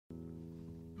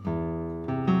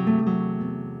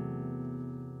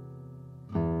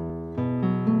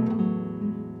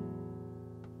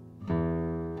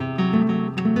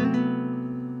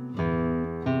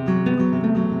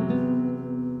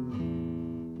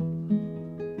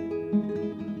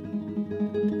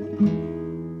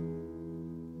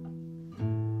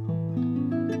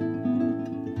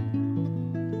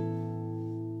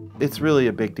It's really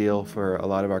a big deal for a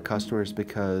lot of our customers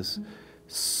because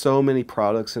so many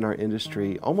products in our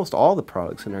industry, almost all the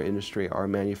products in our industry, are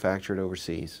manufactured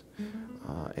overseas.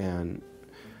 And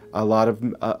a lot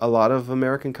of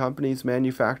American companies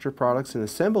manufacture products and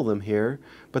assemble them here,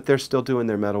 but they're still doing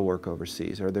their metal work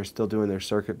overseas, or they're still doing their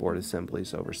circuit board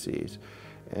assemblies overseas.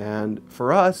 And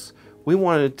for us, we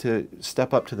wanted to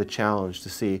step up to the challenge to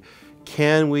see,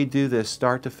 can we do this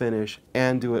start to finish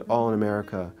and do it all in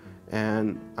America?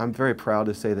 And I'm very proud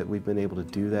to say that we've been able to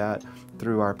do that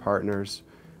through our partners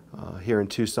here in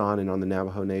Tucson and on the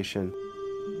Navajo Nation.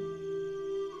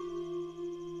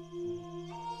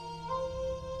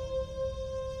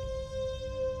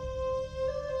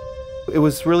 It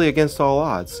was really against all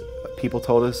odds. People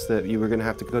told us that you were going to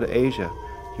have to go to Asia.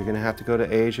 You're going to have to go to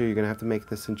Asia, you're going to have to make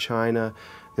this in China.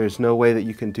 There's no way that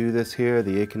you can do this here,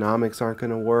 the economics aren't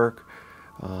going to work,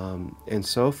 and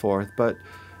so forth. But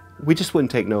we just wouldn't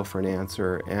take no for an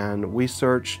answer, and we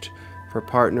searched for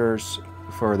partners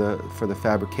for the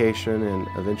fabrication and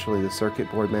eventually the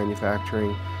circuit board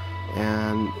manufacturing,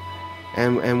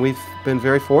 and we've been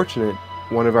very fortunate.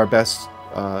 One of our best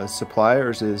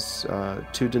suppliers is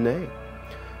Tooh Dineh.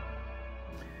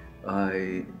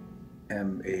 I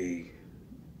am a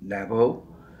Navajo.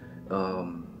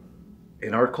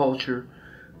 In our culture,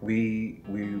 we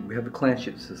have a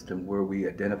clanship system where we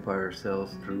identify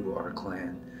ourselves through our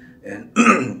clan, and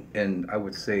and I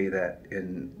would say that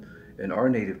in our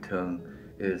native tongue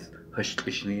is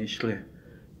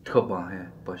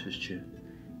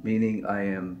meaning I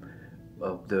am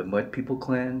of the Mud People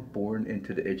clan, born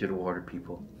into the Edge of the Water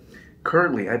people.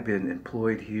 Currently, I've been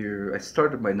employed here. I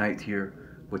started my ninth year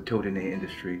with Tooh Dineh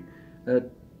industry. A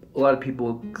lot of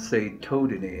people say Tooh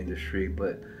Dineh industry,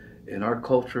 but in our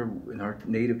culture, in our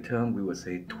native tongue, we would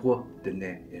say Tooh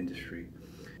Dineh industry.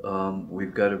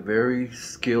 We've got a very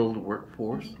skilled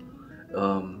workforce.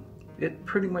 It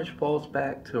pretty much falls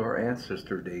back to our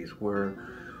ancestor days where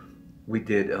we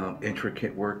did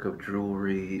intricate work of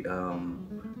jewelry,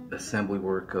 assembly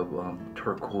work of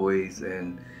turquoise,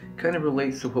 and kind of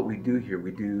relates to what we do here.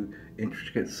 We do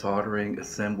intricate soldering,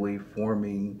 assembly,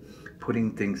 forming,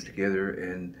 putting things together,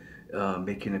 and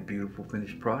making a beautiful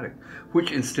finished product,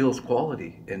 which instills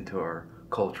quality into our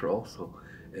culture also.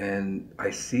 And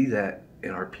I see that in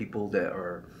our people that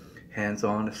are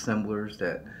hands-on assemblers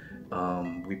that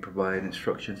we provide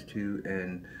instructions to,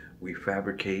 and we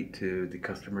fabricate to the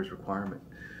customer's requirement.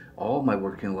 All my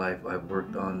working life, I've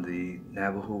worked on the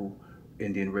Navajo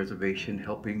Indian Reservation,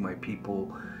 helping my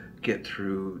people get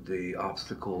through the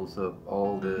obstacles of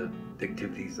all the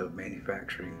activities of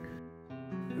manufacturing.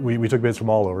 We took bids from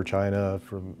all over, China,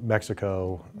 from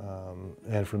Mexico,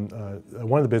 and from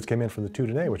one of the bids came in from the Tooh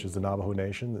Dineh, which is the Navajo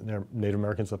Nation, the Native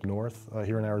Americans up north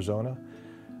here in Arizona,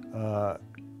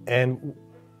 and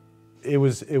it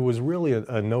was really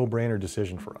a no-brainer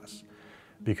decision for us,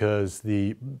 because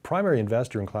the primary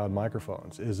investor in Cloud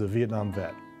Microphones is a Vietnam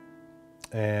vet.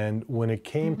 And when it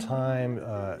came time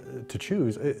to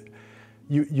choose,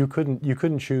 you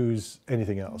couldn't choose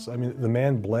anything else. I mean, the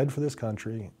man bled for this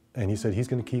country, and he said he's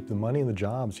going to keep the money and the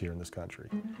jobs here in this country.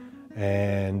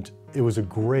 And it was a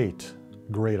great,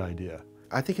 great idea.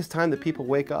 I think it's time that people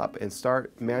wake up and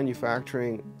start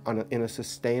manufacturing in a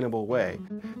sustainable way.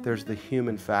 There's the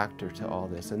human factor to all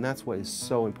this, and that's what is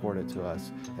so important to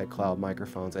us at Cloud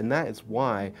Microphones. And that is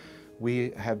why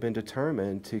we have been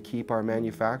determined to keep our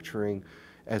manufacturing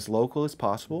as local as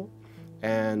possible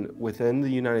and within the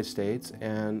United States.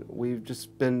 And we've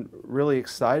just been really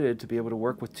excited to be able to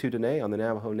work with Tooh Dineh on the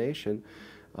Navajo Nation.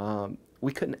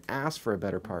 We couldn't ask for a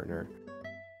better partner.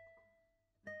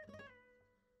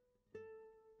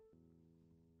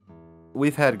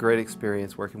 We've had great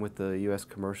experience working with the U.S.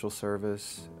 Commercial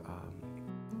Service,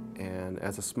 and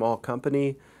as a small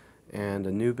company and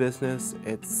a new business,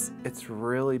 it's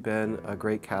really been a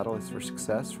great catalyst for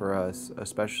success for us,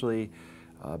 especially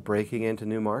breaking into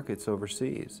new markets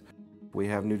overseas. We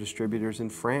have new distributors in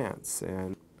France,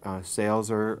 and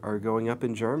sales are going up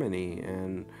in Germany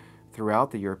and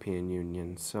throughout the European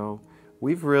Union. So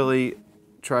we've really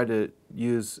try to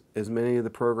use as many of the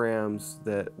programs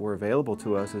that were available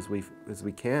to us as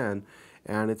we can,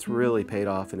 and it's really paid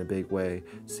off in a big way.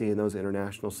 Seeing those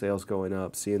international sales going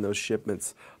up, seeing those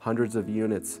shipments, hundreds of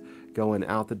units going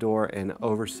out the door and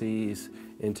overseas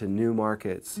into new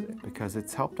markets, because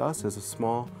it's helped us as a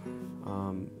small,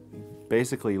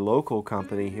 basically local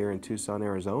company here in Tucson,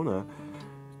 Arizona,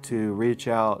 to reach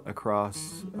out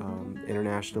across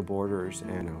international borders.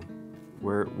 And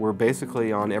we're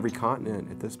basically on every continent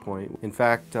at this point. In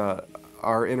fact,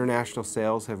 our international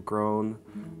sales have grown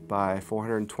by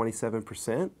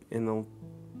 427% in the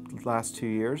last 2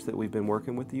 years that we've been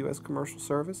working with the U.S. Commercial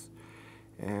Service.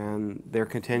 and they're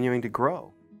continuing to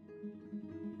grow.